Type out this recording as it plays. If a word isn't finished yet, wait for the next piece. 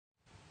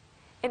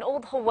In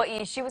old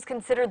Hawaii, she was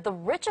considered the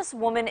richest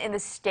woman in the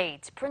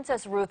state.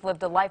 Princess Ruth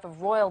lived a life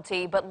of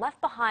royalty, but left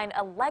behind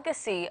a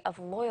legacy of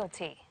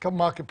loyalty.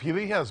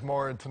 Kamakapili has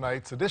more in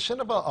tonight's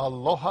edition of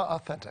Aloha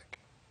Authentic.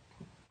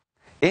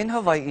 In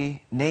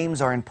Hawaii,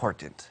 names are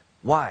important.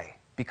 Why?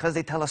 Because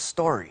they tell a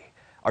story.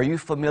 Are you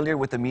familiar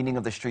with the meaning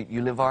of the street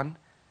you live on?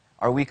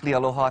 Our weekly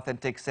Aloha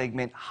Authentic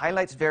segment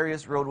highlights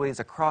various roadways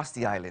across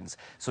the islands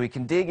so we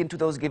can dig into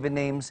those given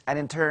names and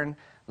in turn,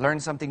 learn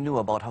something new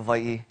about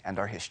Hawaii and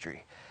our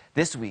history.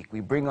 This week,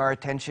 we bring our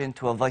attention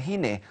to a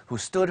wahine who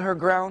stood her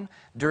ground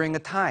during a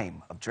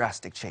time of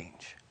drastic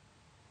change.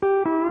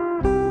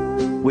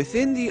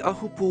 Within the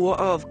ahupua'a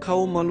of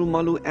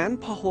Kaumalumalu and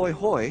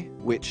Pahoehoe,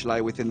 which lie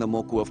within the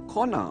moku of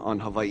Kona on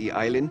Hawaii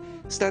Island,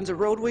 stands a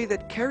roadway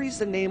that carries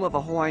the name of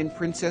a Hawaiian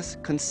princess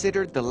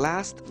considered the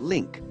last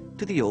link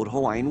to the old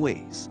Hawaiian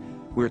ways.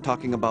 We're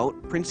talking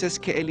about Princess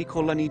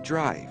Keʻelikōlani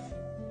Drive.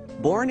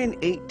 Born in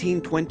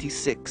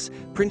 1826,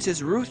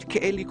 Princess Ruth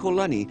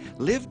Keʻelikōlani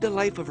lived a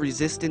life of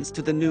resistance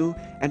to the new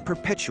and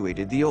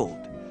perpetuated the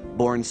old.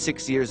 Born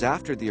 6 years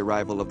after the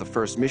arrival of the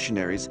first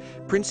missionaries,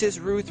 Princess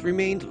Ruth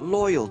remained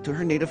loyal to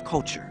her native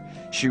culture.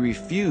 She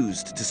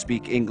refused to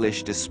speak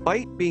English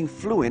despite being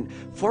fluent,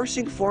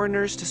 forcing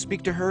foreigners to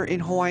speak to her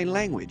in Hawaiian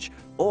language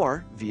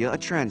or via a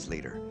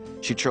translator.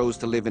 She chose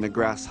to live in a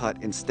grass hut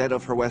instead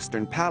of her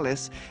Western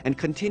palace and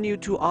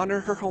continued to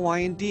honor her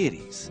Hawaiian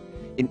deities.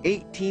 In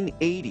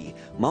 1880,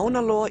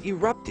 Mauna Loa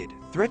erupted,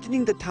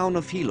 threatening the town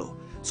of Hilo,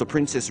 so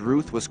Princess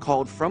Ruth was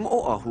called from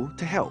Oahu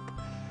to help.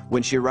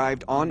 When she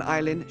arrived on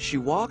island, she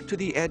walked to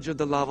the edge of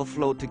the lava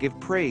flow to give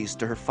praise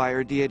to her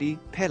fire deity,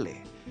 Pele.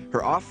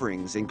 Her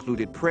offerings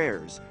included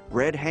prayers,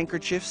 red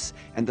handkerchiefs,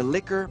 and the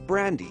liquor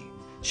brandy.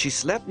 She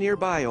slept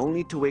nearby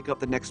only to wake up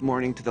the next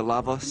morning to the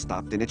lava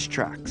stopped in its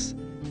tracks.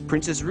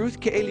 Princess Ruth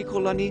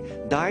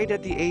Keʻelikōlani died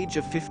at the age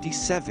of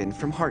 57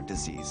 from heart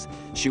disease.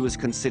 She was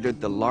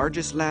considered the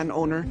largest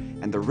landowner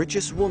and the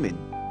richest woman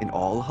in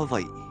all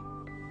Hawaii.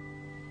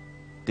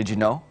 Did you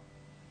know?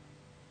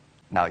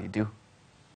 Now you do.